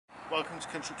Welcome to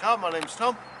Country Car. My name's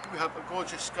Tom. We have a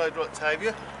gorgeous Skoda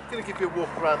Octavia. I'm going to give you a walk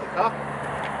around the car,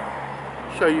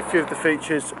 show you a few of the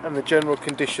features and the general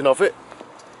condition of it.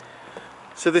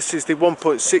 So this is the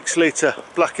 1.6 litre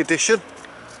black edition.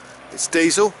 It's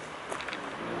diesel,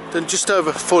 done just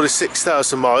over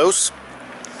 46,000 miles,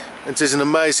 and it is an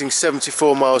amazing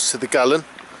 74 miles to the gallon.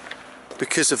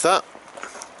 Because of that,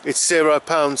 it's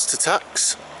 £0 to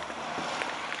tax.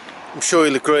 I'm sure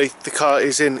you'll agree the car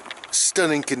is in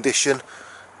stunning condition.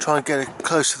 Try and get it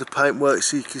close to the paintwork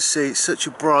so you can see it's such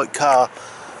a bright car,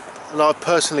 and I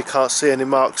personally can't see any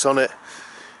marks on it.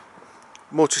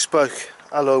 Multi-spoke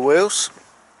alloy wheels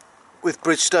with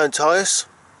Bridgestone tyres.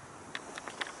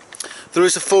 There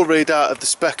is a full readout of the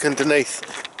spec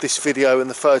underneath this video and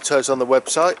the photos on the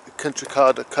website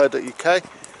countrycar.co.uk,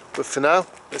 but for now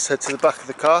let's head to the back of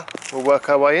the car. We'll work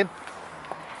our way in.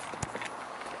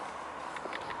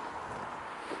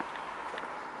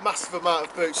 Massive amount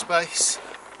of boot space.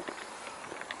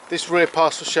 This rear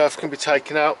parcel shelf can be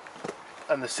taken out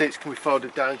and the seats can be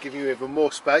folded down, giving you even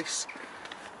more space.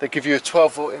 They give you a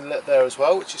 12-volt inlet there as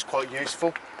well, which is quite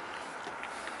useful.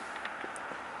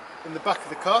 In the back of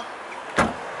the car,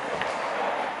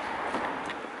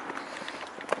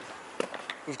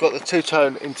 we've got the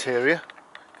two-tone interior,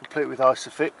 complete with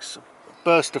Isofix.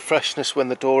 Burst of freshness when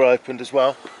the door opened as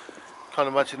well. Can't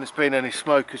imagine there's been any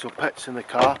smokers or pets in the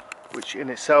car, which in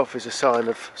itself is a sign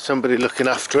of somebody looking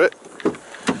after it.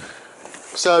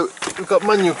 So we've got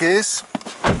manual gears,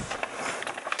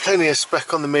 plenty of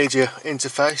spec on the media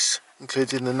interface,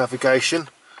 including the navigation.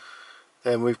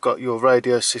 Then we've got your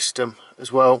radio system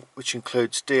as well, which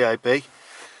includes DAB.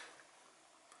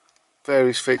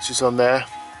 Various features on there,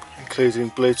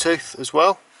 including Bluetooth as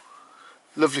well.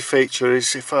 Lovely feature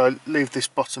is if I leave this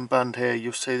bottom band here,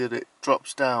 you'll see that it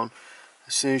drops down.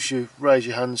 As soon as you raise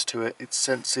your hands to it, it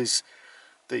senses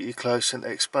that you're close and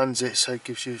expands it, so it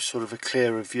gives you sort of a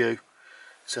clearer view.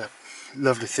 It's a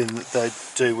lovely thing that they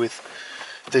do with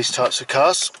these types of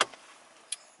cars.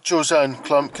 Dual zone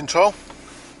climate control.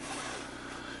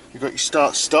 You've got your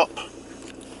start stop.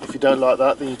 If you don't like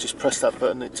that, then you just press that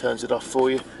button, it turns it off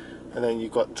for you. And then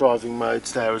you've got driving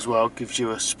modes there as well. Gives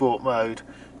you a sport mode,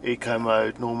 eco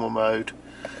mode, normal mode,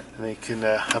 and then you can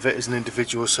have it as an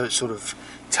individual, so it sort of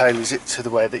tailors it to the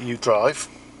way that you drive.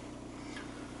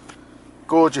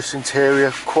 Gorgeous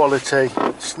interior, quality.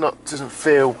 It's not, doesn't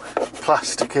feel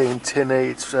plasticky and tinny.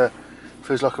 It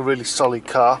feels like a really solid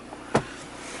car.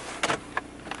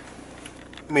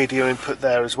 Media input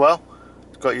there as well.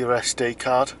 You've got your SD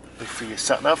card for your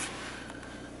sat nav.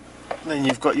 And then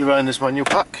you've got your owner's manual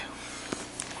pack.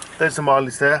 There's the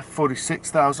mileage there,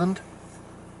 46,000.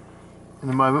 In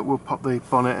a moment we'll pop the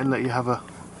bonnet and let you have a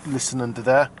listen under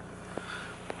there.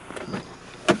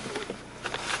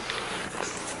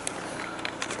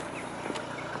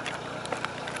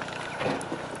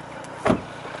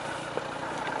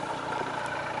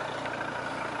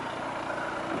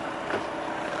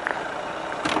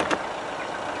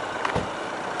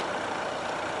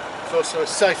 There's also a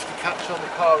safety catch on the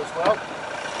car as well,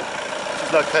 which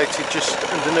is located just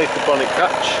underneath the bonnet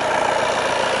catch.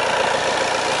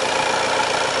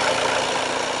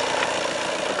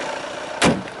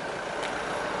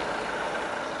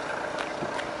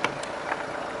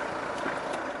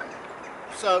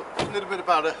 So a little bit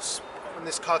about us. When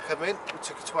this car came in, we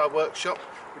took it to our workshop.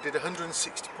 We did a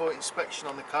 160-point inspection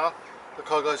on the car. The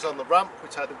car goes on the ramp, we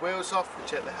take the wheels off, we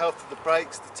check the health of the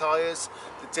brakes, the tyres,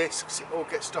 the discs, it all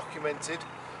gets documented.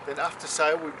 Then after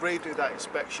sale we redo that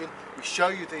inspection, we show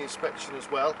you the inspection as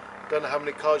well. Don't know how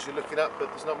many cars you're looking at, but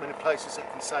there's not many places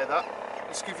that can say that.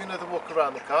 Let's give you another walk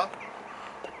around the car.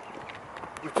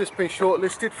 We've just been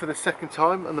shortlisted for the second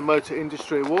time on the Motor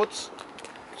Industry Awards,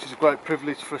 which is a great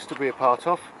privilege for us to be a part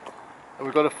of. And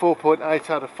we've got a 4.8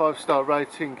 out of 5-star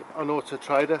rating on Auto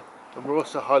Trader, and we're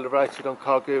also highly rated on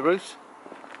Car Gurus.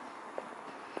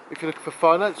 If you're looking for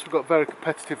finance, we've got very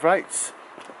competitive rates.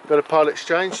 Got a part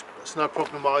exchange, that's no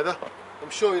problem either. I'm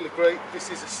sure you'll agree, this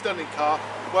is a stunning car,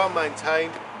 well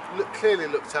maintained, clearly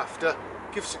looked after.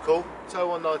 Give us a call, it's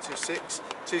 01926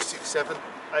 267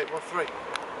 813.